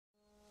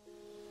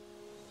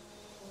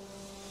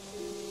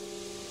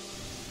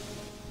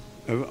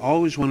I've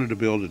always wanted to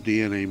build a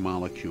DNA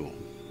molecule,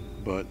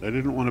 but I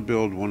didn't want to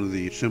build one of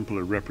the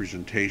simpler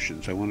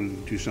representations. I wanted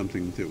to do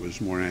something that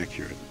was more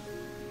accurate.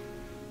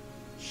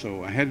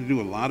 So I had to do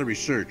a lot of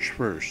research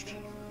first.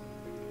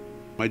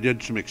 I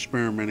did some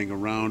experimenting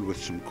around with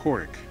some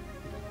cork.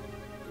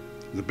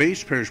 The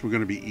base pairs were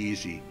going to be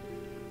easy,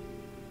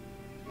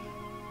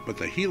 but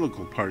the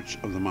helical parts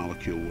of the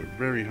molecule were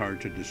very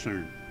hard to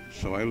discern.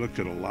 So I looked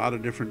at a lot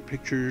of different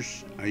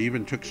pictures. I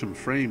even took some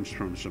frames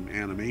from some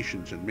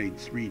animations and made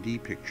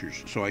 3D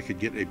pictures so I could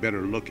get a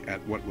better look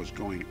at what was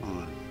going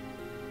on.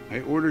 I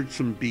ordered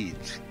some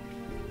beads.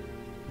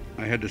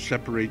 I had to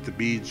separate the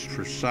beads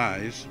for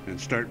size and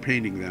start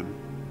painting them.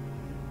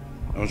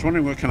 I was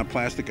wondering what kind of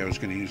plastic I was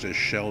going to use as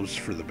shelves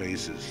for the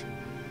bases.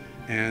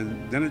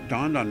 And then it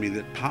dawned on me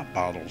that pop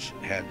bottles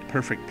had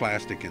perfect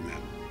plastic in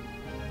them.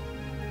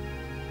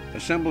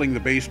 Assembling the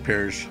base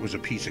pairs was a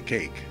piece of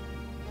cake.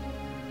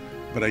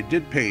 But I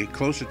did pay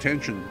close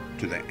attention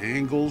to the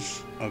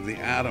angles of the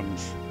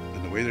atoms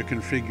and the way they're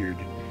configured,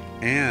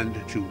 and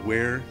to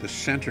where the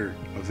center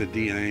of the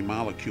DNA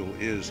molecule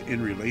is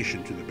in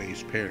relation to the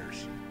base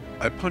pairs.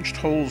 I punched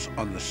holes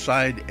on the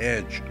side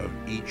edge of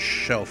each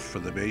shelf for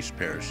the base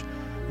pairs.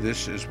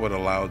 This is what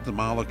allowed the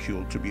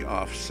molecule to be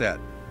offset.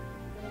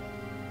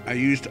 I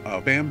used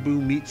a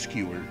bamboo meat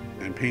skewer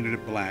and painted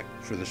it black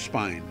for the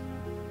spine.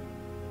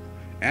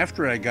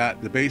 After I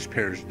got the base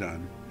pairs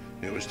done,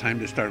 it was time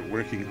to start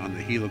working on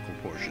the helical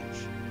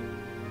portions.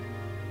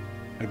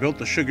 I built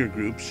the sugar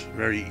groups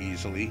very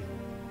easily.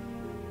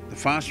 The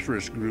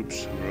phosphorus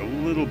groups were a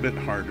little bit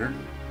harder.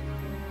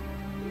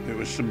 There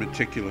was some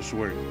meticulous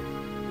work.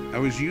 I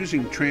was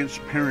using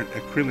transparent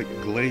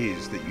acrylic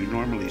glaze that you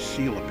normally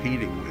seal a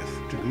painting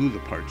with to glue the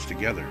parts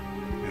together,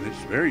 and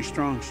it's very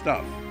strong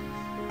stuff.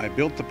 I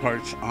built the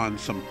parts on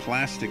some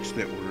plastics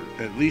that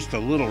were at least a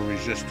little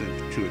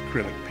resistant to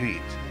acrylic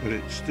paint, but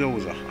it still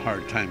was a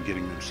hard time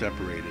getting them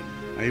separated.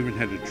 I even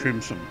had to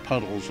trim some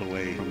puddles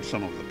away from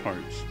some of the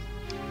parts.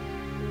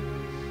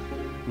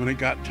 When it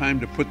got time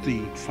to put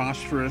the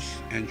phosphorus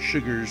and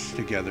sugars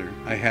together,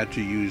 I had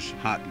to use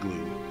hot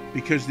glue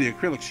because the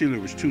acrylic sealer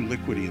was too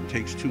liquidy and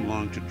takes too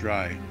long to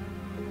dry.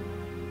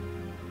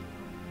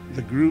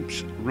 The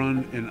groups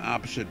run in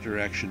opposite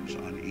directions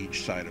on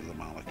each side of the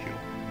molecule.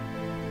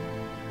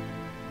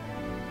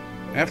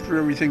 After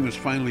everything was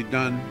finally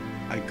done,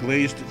 I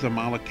glazed the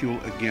molecule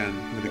again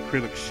with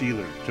acrylic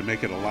sealer to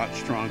make it a lot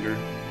stronger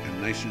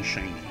and nice and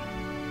shiny.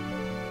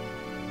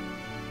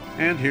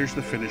 And here's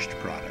the finished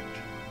product.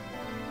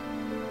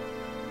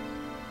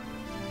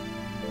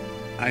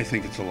 I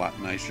think it's a lot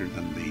nicer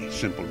than the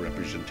simple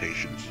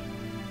representations.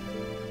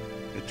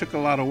 It took a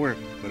lot of work,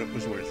 but it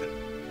was worth it.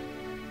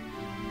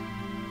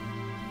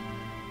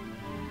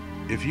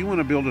 If you want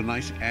to build a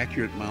nice,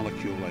 accurate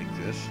molecule like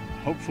this,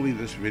 hopefully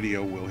this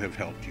video will have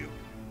helped you.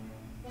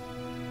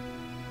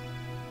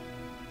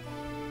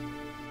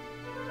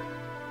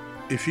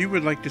 If you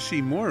would like to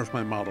see more of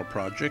my model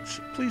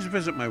projects, please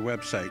visit my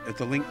website at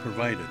the link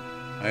provided.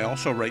 I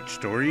also write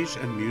stories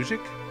and music,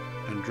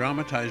 and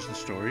dramatize the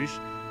stories,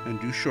 and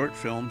do short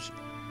films,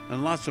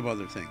 and lots of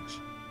other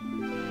things.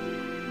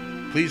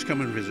 Please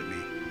come and visit me,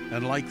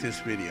 and like this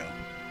video.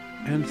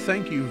 And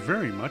thank you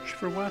very much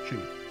for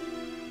watching.